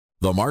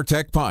The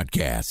MarTech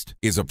Podcast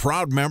is a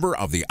proud member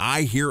of the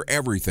I Hear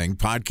Everything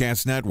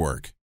Podcast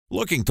Network.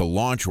 Looking to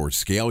launch or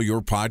scale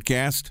your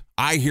podcast?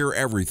 I Hear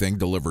Everything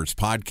delivers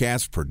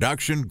podcast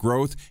production,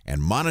 growth,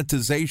 and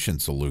monetization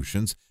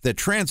solutions that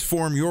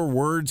transform your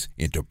words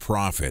into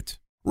profit.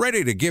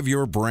 Ready to give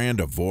your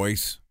brand a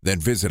voice? Then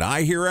visit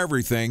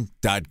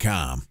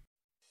iheareverything.com.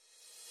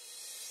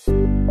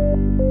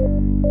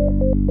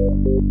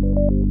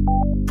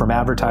 From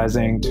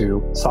advertising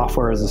to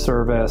software as a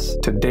service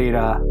to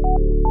data.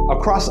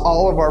 Across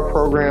all of our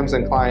programs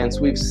and clients,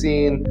 we've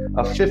seen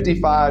a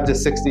 55 to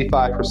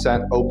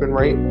 65% open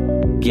rate.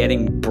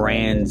 Getting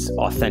brands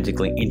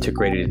authentically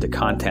integrated into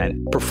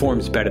content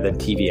performs better than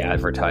TV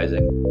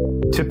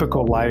advertising.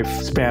 Typical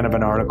lifespan of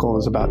an article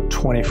is about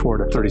 24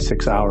 to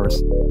 36 hours.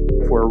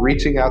 If we're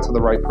reaching out to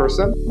the right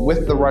person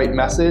with the right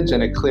message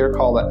and a clear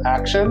call to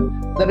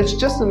action, then it's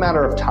just a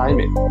matter of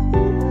timing.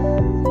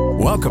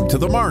 Welcome to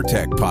the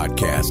MarTech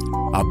Podcast,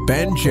 a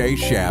Ben J.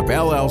 Schaap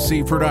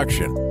LLC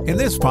production. In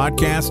this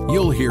podcast,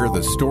 you'll hear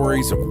the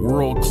stories of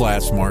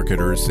world-class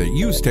marketers that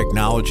use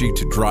technology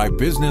to drive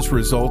business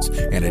results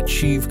and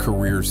achieve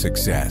career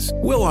success.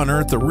 We'll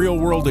unearth the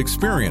real-world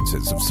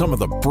experiences of some of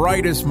the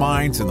brightest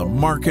minds in the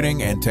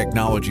marketing and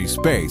technology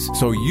space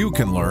so you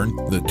can learn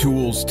the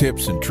tools,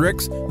 tips, and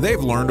tricks they've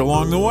learned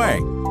along the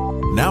way.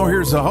 Now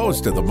here's the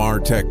host of the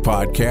MarTech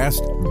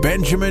Podcast,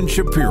 Benjamin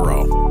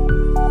Shapiro.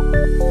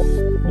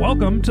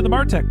 Welcome to the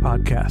MarTech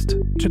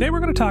Podcast. Today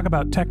we're going to talk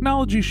about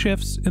technology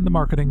shifts in the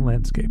marketing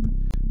landscape.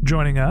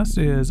 Joining us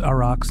is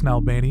Araks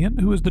Nalbandyan,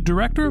 who is the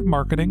Director of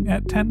Marketing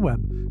at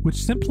 10Web,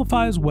 which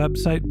simplifies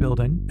website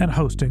building and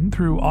hosting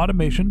through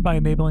automation by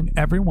enabling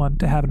everyone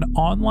to have an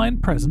online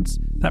presence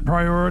that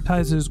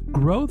prioritizes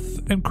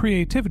growth and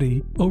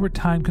creativity over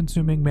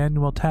time-consuming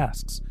manual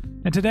tasks.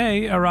 And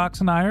today,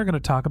 Araks and I are going to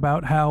talk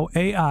about how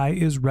AI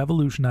is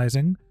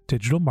revolutionizing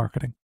digital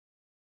marketing.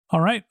 All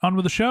right, on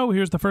with the show.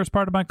 Here's the first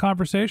part of my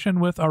conversation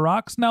with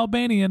Araks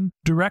Nalbandyan,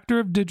 Director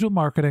of Digital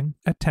Marketing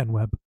at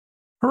 10Web.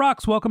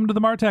 Araks, welcome to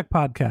the MarTech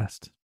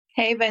Podcast.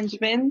 Hey,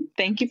 Benjamin.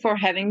 Thank you for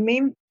having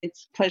me.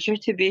 It's a pleasure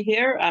to be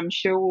here. I'm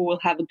sure we will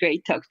have a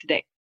great talk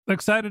today.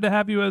 Excited to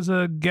have you as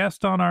a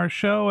guest on our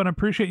show and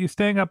appreciate you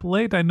staying up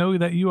late. I know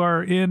that you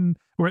are in,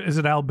 is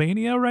it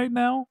Albania right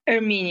now?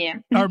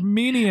 Armenia.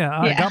 Armenia.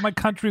 I got my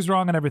countries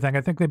wrong and everything.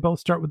 I think they both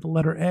start with the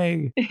letter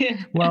A.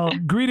 Well,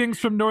 greetings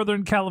from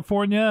Northern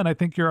California, and I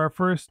think you're our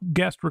first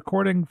guest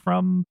recording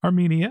from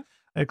Armenia.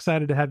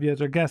 Excited to have you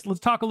as our guest. Let's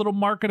talk a little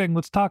marketing.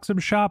 Let's talk some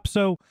shop.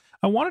 So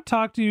I want to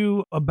talk to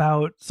you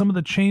about some of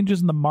the changes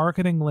in the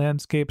marketing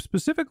landscape.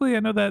 Specifically, I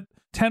know that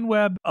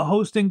 10Web, a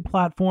hosting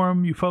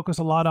platform, you focus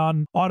a lot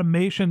on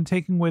automation,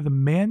 taking away the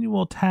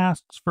manual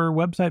tasks for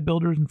website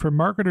builders and for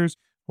marketers.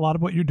 A lot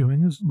of what you're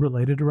doing is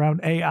related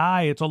around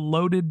AI. It's a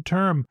loaded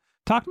term.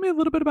 Talk to me a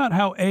little bit about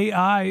how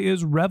AI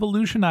is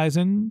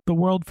revolutionizing the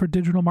world for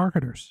digital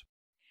marketers.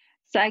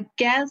 So I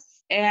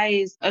guess AI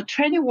is a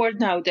trendy word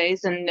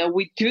nowadays, and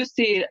we do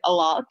see it a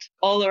lot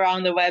all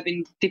around the web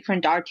in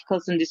different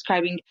articles and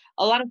describing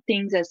a lot of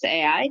things as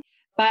AI.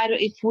 But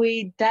if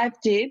we dive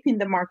deep in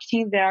the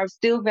marketing, there are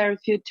still very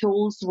few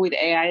tools with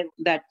AI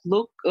that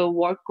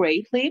work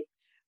greatly.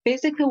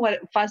 Basically,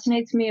 what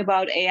fascinates me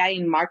about AI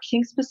in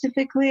marketing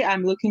specifically,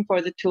 I'm looking for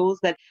the tools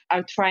that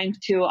are trying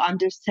to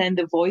understand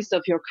the voice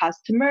of your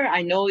customer.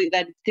 I know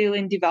that it's still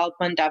in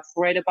development. I've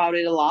read about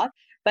it a lot,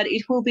 but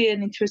it will be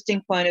an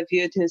interesting point of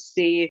view to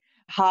see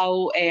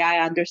how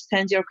AI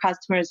understands your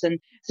customers and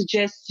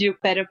suggests you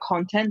better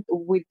content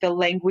with the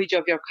language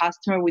of your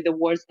customer, with the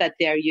words that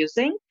they are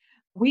using.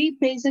 We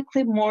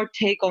basically more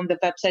take on the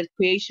website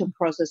creation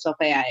process of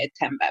AI at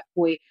 10Web.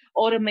 We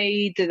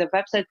automate the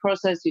website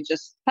process. You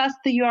just pass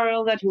the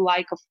URL that you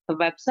like of the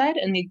website,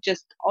 and it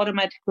just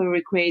automatically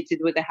recreates it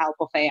with the help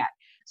of AI.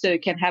 So you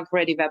can have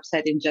ready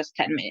website in just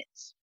 10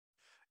 minutes.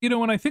 You know,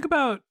 when I think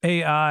about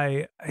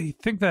AI, I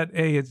think that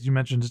as you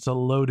mentioned, it's a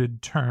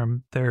loaded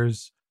term.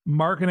 There's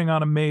marketing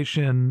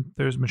automation,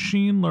 there's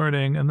machine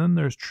learning, and then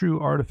there's true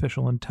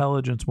artificial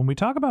intelligence. When we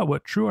talk about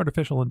what true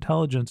artificial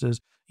intelligence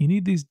is, you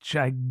need these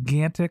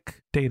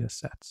gigantic data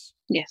sets.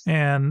 Yes.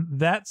 And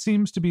that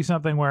seems to be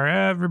something where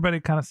everybody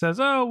kind of says,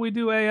 oh, we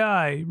do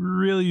AI.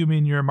 Really, you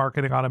mean you're a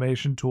marketing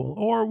automation tool?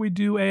 Or we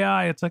do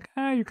AI. It's like,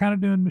 you're kind of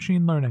doing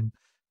machine learning.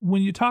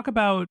 When you talk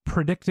about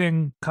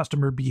predicting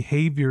customer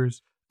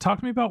behaviors, talk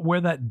to me about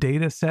where that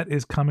data set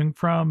is coming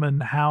from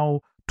and how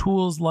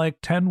tools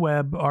like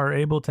 10Web are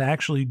able to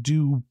actually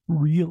do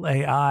real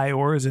AI,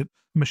 or is it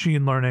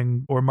machine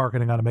learning or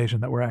marketing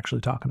automation that we're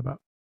actually talking about?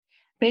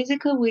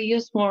 Basically, we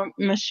use more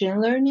machine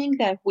learning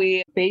that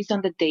based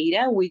on the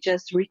data, we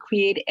just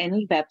recreate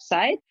any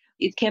website.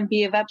 It can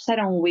be a website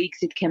on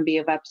Wix, it can be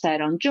a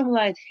website on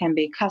Joomla, it can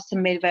be a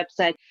custom-made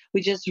website. We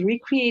just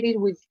recreate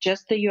it with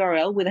just the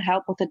URL with the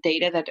help of the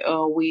data that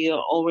we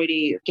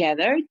already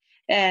gathered.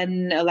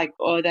 And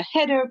the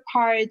header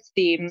parts,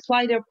 the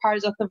slider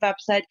parts of the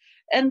website,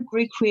 and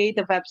recreate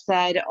the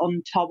website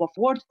on top of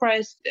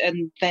WordPress.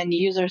 And then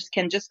users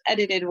can just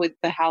edit it with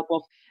the help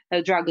of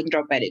a drag and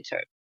drop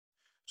editor.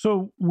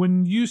 So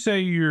when you say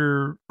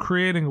you're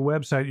creating a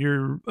website,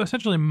 you're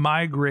essentially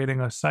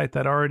migrating a site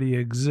that already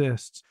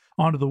exists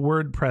onto the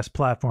WordPress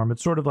platform.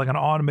 It's sort of like an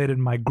automated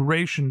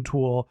migration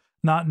tool,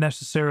 not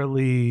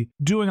necessarily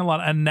doing a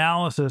lot of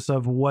analysis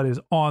of what is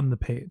on the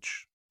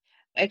page.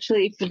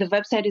 Actually, if the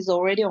website is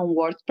already on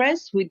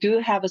WordPress, we do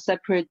have a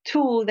separate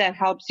tool that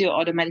helps you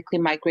automatically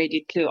migrate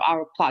it to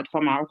our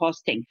platform, our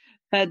hosting.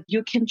 But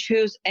you can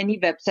choose any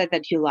website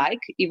that you like,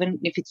 even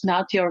if it's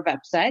not your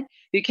website.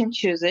 You can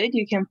choose it.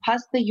 You can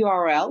pass the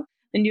URL,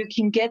 and you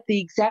can get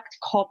the exact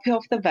copy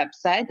of the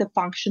website, the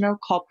functional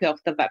copy of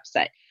the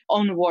website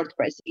on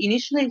WordPress.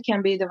 Initially, it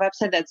can be the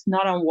website that's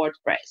not on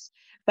WordPress,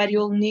 but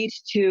you'll need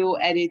to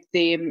edit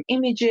the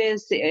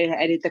images,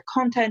 edit the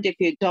content if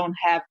you don't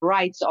have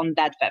rights on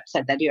that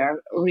website that you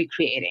are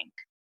recreating.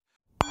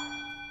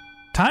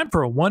 Time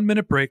for a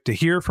 1-minute break to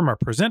hear from our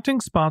presenting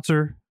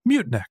sponsor,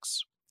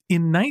 Mutinex.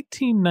 In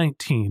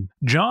 1919,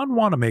 John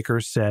Wanamaker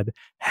said,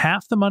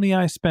 "Half the money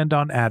I spend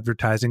on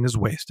advertising is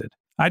wasted.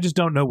 I just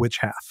don't know which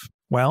half."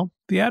 Well,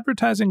 the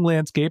advertising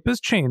landscape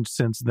has changed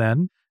since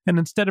then, and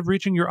instead of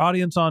reaching your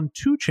audience on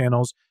 2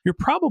 channels, you're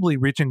probably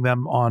reaching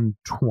them on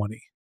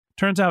 20.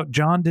 Turns out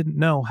John didn't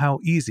know how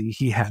easy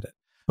he had it.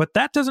 But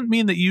that doesn't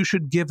mean that you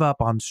should give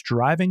up on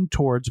striving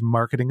towards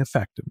marketing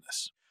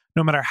effectiveness.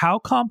 No matter how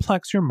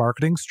complex your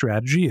marketing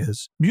strategy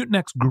is,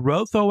 Mutinex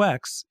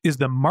GrowthOX is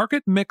the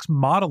market mix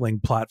modeling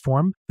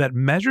platform that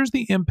measures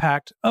the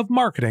impact of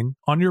marketing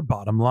on your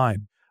bottom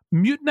line.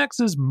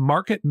 Mutinex's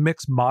market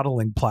mix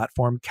modeling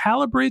platform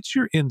calibrates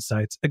your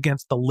insights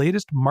against the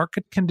latest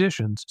market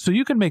conditions so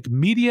you can make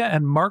media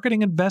and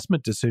marketing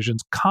investment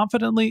decisions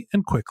confidently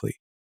and quickly.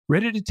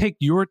 Ready to take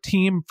your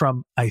team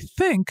from I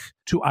think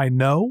to I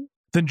know?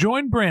 Then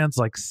join brands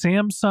like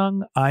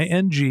Samsung,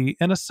 ING,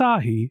 and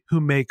Asahi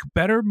who make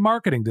better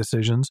marketing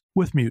decisions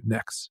with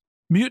Mutinex.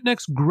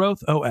 Mutinex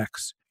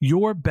GrowthOX.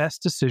 Your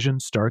best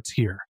decision starts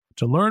here.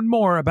 To learn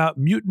more about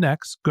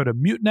Mutinex, go to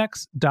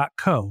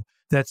mutinex.co.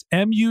 That's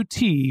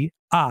MUTINEX.co.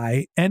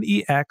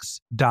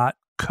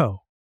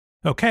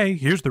 Okay,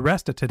 here's the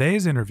rest of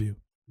today's interview.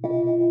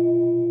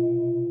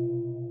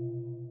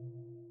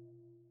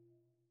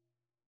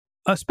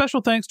 A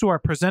special thanks to our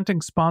presenting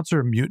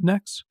sponsor,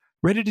 Mutinex.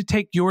 Ready to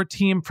take your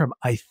team from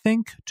I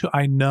think to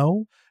I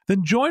know?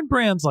 Then join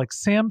brands like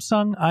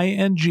Samsung,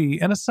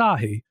 ING, and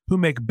Asahi who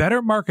make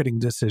better marketing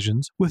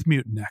decisions with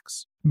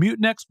Mutinex.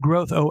 Mutinex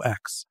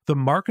GrowthOX, the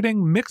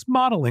marketing mix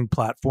modeling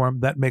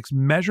platform that makes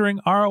measuring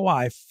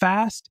ROI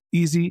fast,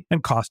 easy,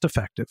 and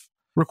cost-effective.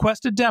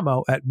 Request a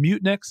demo at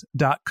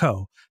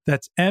mutinex.co.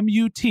 That's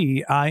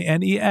MUTINEX.co.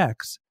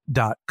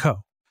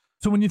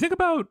 So when you think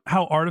about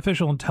how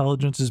artificial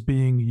intelligence is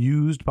being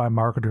used by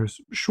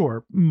marketers,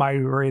 sure,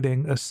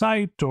 migrating a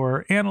site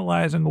or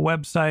analyzing a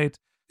website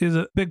is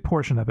a big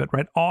portion of it,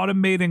 right?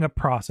 Automating a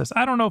process.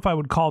 I don't know if I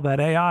would call that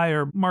AI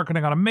or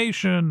marketing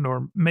automation,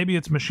 or maybe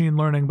it's machine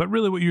learning, but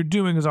really what you're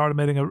doing is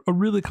automating a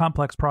really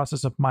complex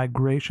process of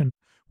migration.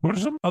 What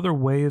are some other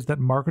ways that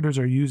marketers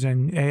are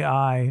using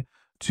AI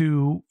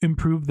to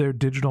improve their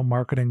digital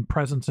marketing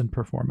presence and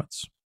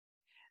performance?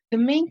 The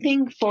main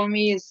thing for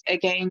me is,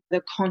 again,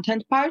 the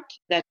content part,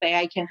 that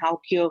AI can help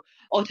you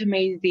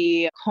automate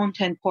the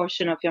content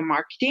portion of your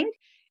marketing.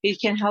 It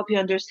can help you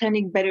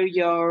understanding better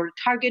your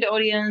target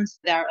audience.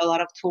 There are a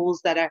lot of tools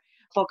that are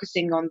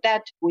focusing on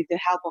that. With the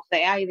help of the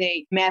AI,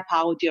 they map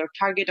out your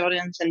target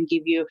audience and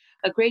give you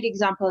a great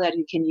example that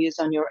you can use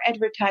on your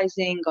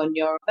advertising, on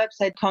your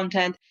website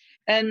content.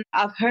 And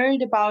I've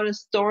heard about a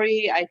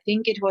story, I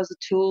think it was a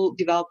tool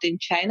developed in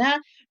China.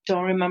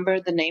 Don't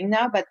remember the name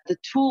now, but the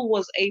tool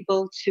was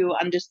able to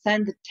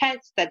understand the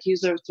text that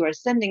users were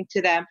sending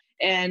to them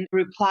and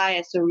reply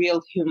as a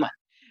real human.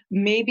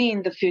 Maybe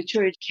in the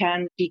future, it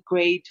can be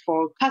great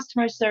for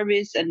customer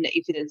service, and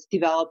if it is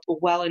developed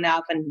well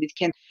enough, and it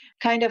can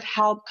kind of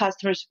help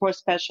customer support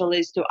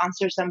specialists to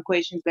answer some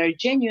questions very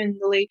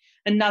genuinely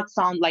and not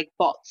sound like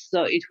bots.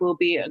 So it will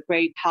be a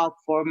great help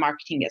for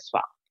marketing as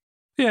well.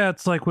 Yeah,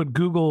 it's like what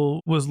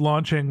Google was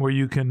launching, where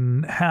you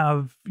can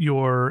have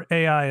your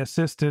AI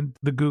assistant,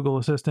 the Google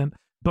Assistant,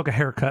 book a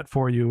haircut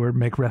for you or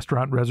make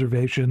restaurant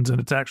reservations, and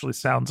it actually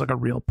sounds like a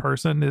real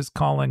person is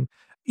calling.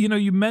 You know,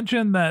 you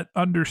mentioned that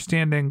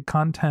understanding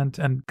content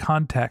and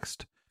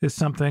context is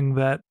something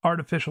that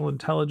artificial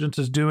intelligence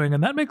is doing,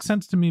 and that makes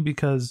sense to me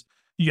because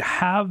you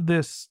have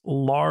this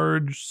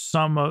large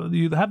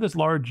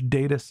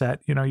data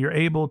set. You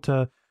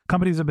know,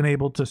 companies have been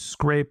able to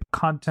scrape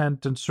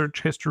content and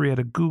search history out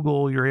of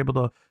Google. You're able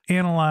to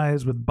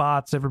analyze with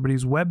bots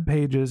everybody's web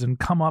pages and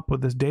come up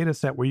with this data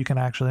set where you can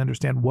actually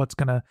understand what's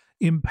going to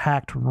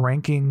impact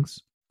rankings.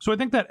 So I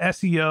think that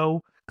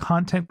SEO,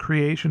 content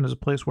creation, is a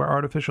place where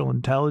artificial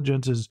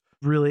intelligence is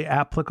really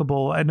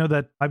applicable. I know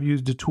that I've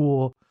used a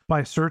tool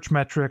by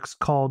Searchmetrics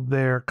called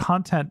their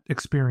content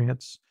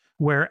experience,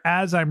 where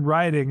as I'm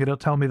writing, it'll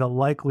tell me the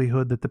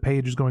likelihood that the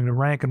page is going to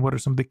rank and what are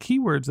some of the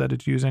keywords that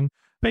it's using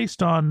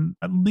based on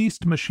at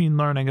least machine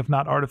learning, if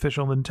not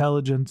artificial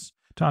intelligence,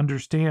 to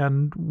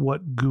understand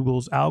what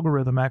Google's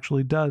algorithm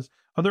actually does.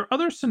 Are there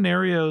other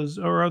scenarios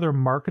or other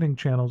marketing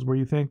channels where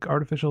you think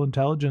artificial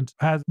intelligence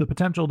has the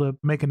potential to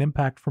make an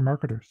impact for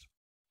marketers?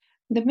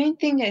 The main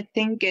thing, I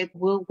think it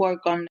will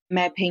work on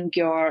mapping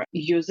your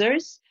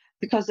users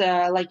because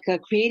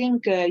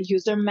creating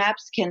user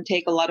maps can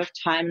take a lot of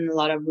time and a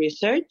lot of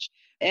research.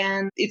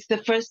 And it's the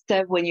first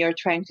step when you're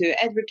trying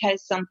to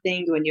advertise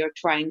something, when you're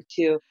trying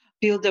to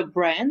build a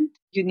brand.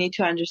 You need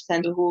to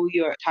understand who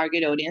your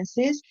target audience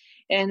is.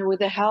 And with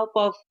the help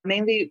of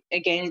mainly,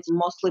 again, it's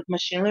mostly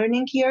machine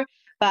learning here,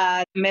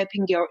 but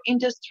mapping your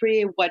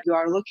industry, what you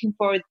are looking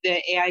for,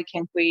 the AI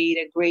can create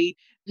a great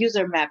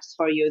user maps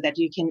for you that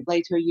you can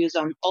later use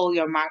on all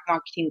your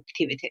marketing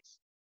activities.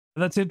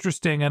 That's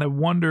interesting. And I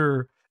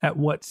wonder at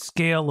what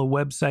scale a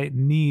website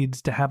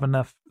needs to have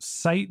enough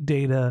site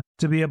data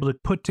to be able to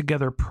put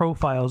together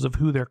profiles of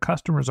who their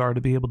customers are,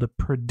 to be able to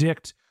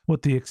predict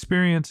what the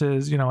experience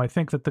is. I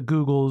think that the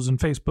Googles and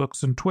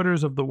Facebooks and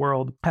Twitters of the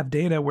world have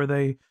data where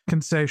they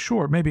can say,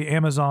 sure, maybe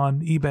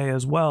Amazon, eBay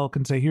as well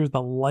can say, here's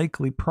the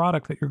likely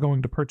product that you're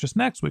going to purchase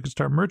next. We can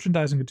start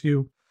merchandising it to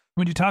you.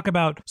 When you talk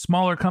about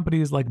smaller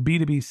companies like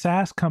B2B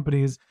SaaS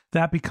companies,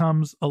 that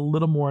becomes a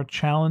little more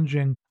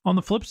challenging. On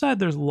the flip side,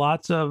 there's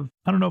lots of,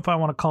 I don't know if I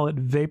want to call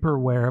it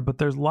vaporware, but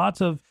there's lots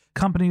of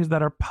companies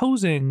that are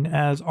posing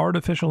as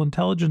artificial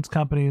intelligence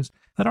companies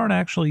that aren't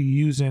actually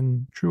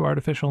using true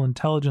artificial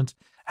intelligence.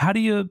 How do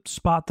you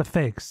spot the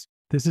fakes?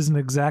 This isn't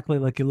exactly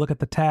like you look at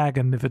the tag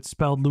and if it's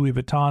spelled Louis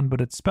Vuitton, but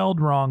it's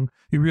spelled wrong,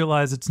 you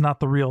realize it's not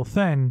the real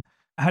thing.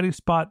 How do you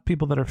spot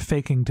people that are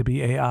faking to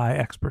be AI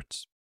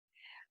experts?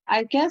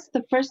 I guess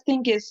the first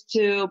thing is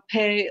to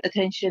pay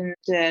attention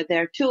to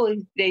their tool. If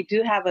they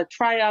do have a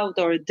tryout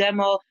or a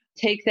demo,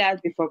 take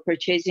that before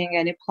purchasing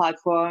any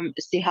platform,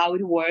 see how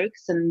it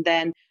works, and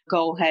then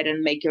go ahead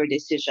and make your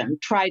decision.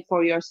 Try it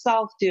for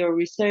yourself, do your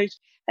research.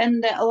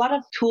 And a lot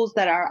of tools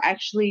that are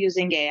actually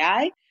using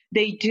AI,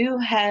 they do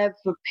have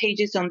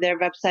pages on their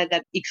website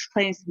that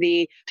explains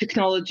the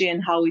technology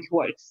and how it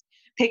works.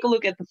 Take a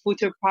look at the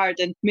footer part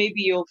and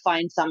maybe you'll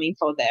find some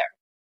info there.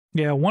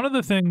 Yeah, one of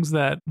the things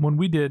that when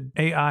we did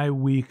AI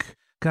Week,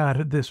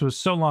 God, this was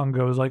so long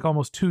ago, it was like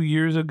almost 2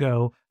 years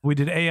ago, we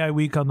did AI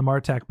Week on the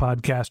MarTech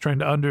podcast, trying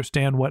to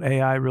understand what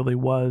AI really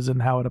was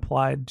and how it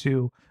applied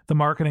to the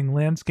marketing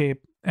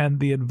landscape. And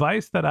the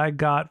advice that I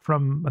got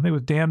from, I think it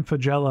was Dan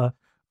Fagella,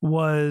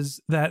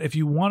 was that if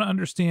you want to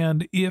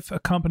understand if a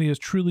company is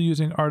truly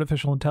using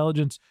artificial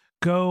intelligence,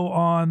 go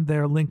on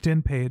their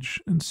LinkedIn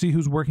page and see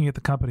who's working at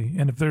the company.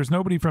 And if there's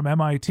nobody from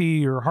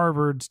MIT or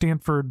Harvard,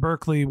 Stanford,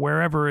 Berkeley,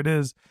 wherever it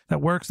is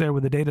that works there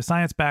with a data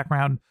science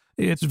background,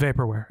 it's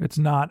vaporware. It's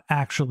not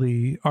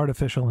actually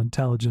artificial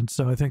intelligence.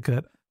 So I think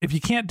that if you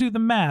can't do the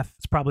math,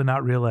 it's probably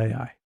not real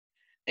AI.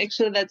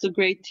 Actually, that's a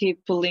great tip.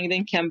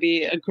 LinkedIn can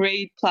be a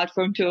great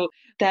platform to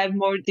dive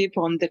more deep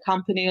on the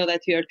company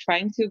that you're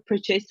trying to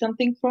purchase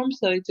something from.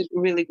 So it's a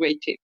really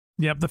great tip.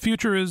 Yep, the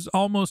future is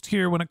almost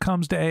here when it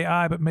comes to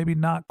AI, but maybe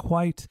not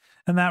quite.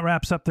 And that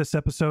wraps up this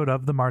episode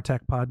of the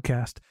MarTech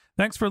podcast.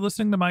 Thanks for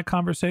listening to my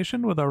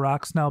conversation with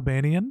Araks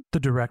Nalbandyan, the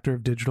Director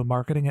of Digital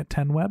Marketing at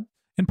 10Web.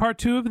 In part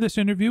 2 of this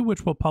interview,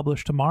 which we'll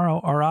publish tomorrow,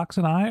 Araks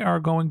and I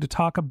are going to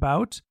talk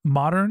about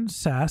modern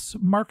SaaS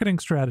marketing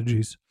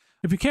strategies.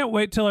 If you can't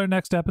wait till our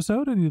next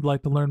episode and you'd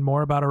like to learn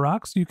more about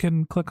Araks, you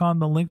can click on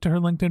the link to her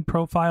LinkedIn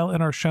profile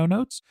in our show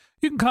notes.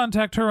 You can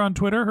contact her on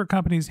Twitter. Her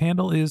company's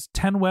handle is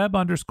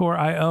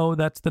 10web_IO.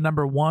 That's the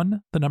number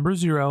 1, the number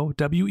 0,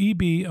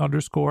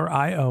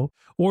 WEB_IO.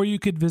 Or you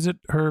could visit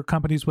her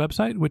company's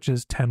website, which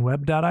is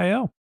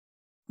 10web.io.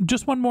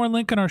 Just one more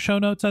link in our show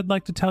notes I'd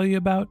like to tell you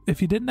about.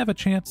 If you didn't have a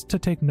chance to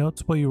take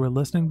notes while you were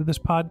listening to this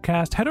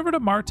podcast, head over to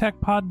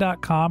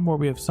martechpod.com where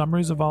we have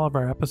summaries of all of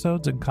our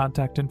episodes and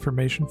contact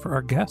information for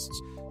our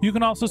guests. You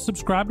can also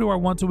subscribe to our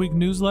once-a-week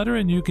newsletter,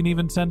 and you can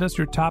even send us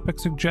your topic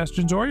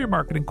suggestions or your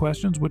marketing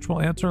questions, which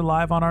we'll answer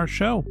live on our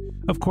show.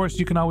 Of course,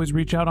 you can always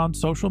reach out on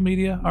social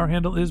media. Our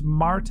handle is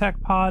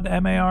MarTechPod,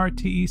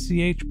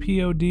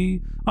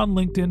 MarTechPod, on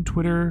LinkedIn,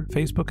 Twitter,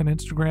 Facebook, and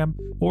Instagram.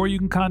 Or you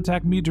can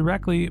contact me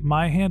directly.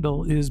 My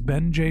handle is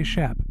Ben J.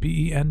 Shap,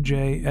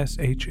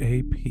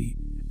 BenJShap.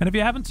 And if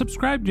you haven't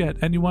subscribed yet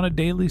and you want a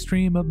daily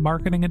stream of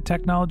marketing and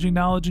technology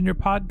knowledge in your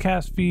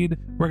podcast feed,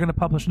 we're going to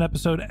publish an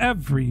episode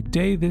every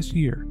day this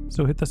year.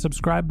 So hit the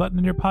subscribe button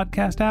in your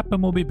podcast app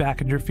and we'll be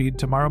back in your feed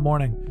tomorrow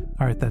morning.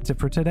 All right, that's it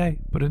for today.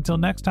 But until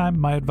next time,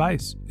 my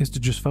advice is to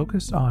just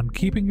focus on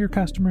keeping your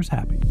customers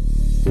happy.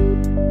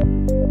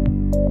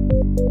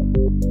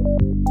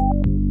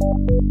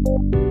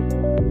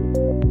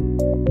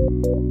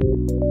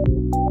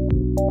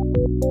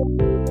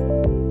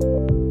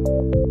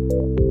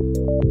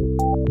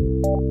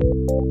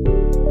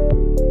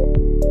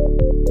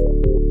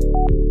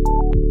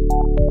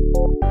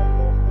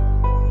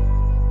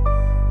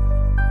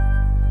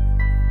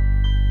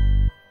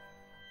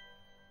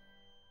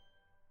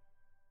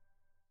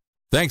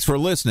 Thanks for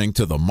listening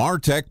to the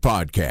MarTech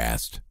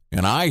Podcast,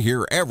 an I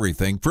Hear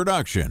Everything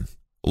production.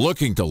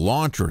 Looking to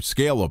launch or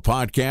scale a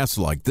podcast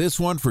like this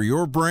one for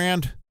your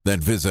brand? Then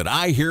visit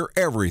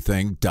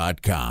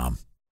iheareverything.com.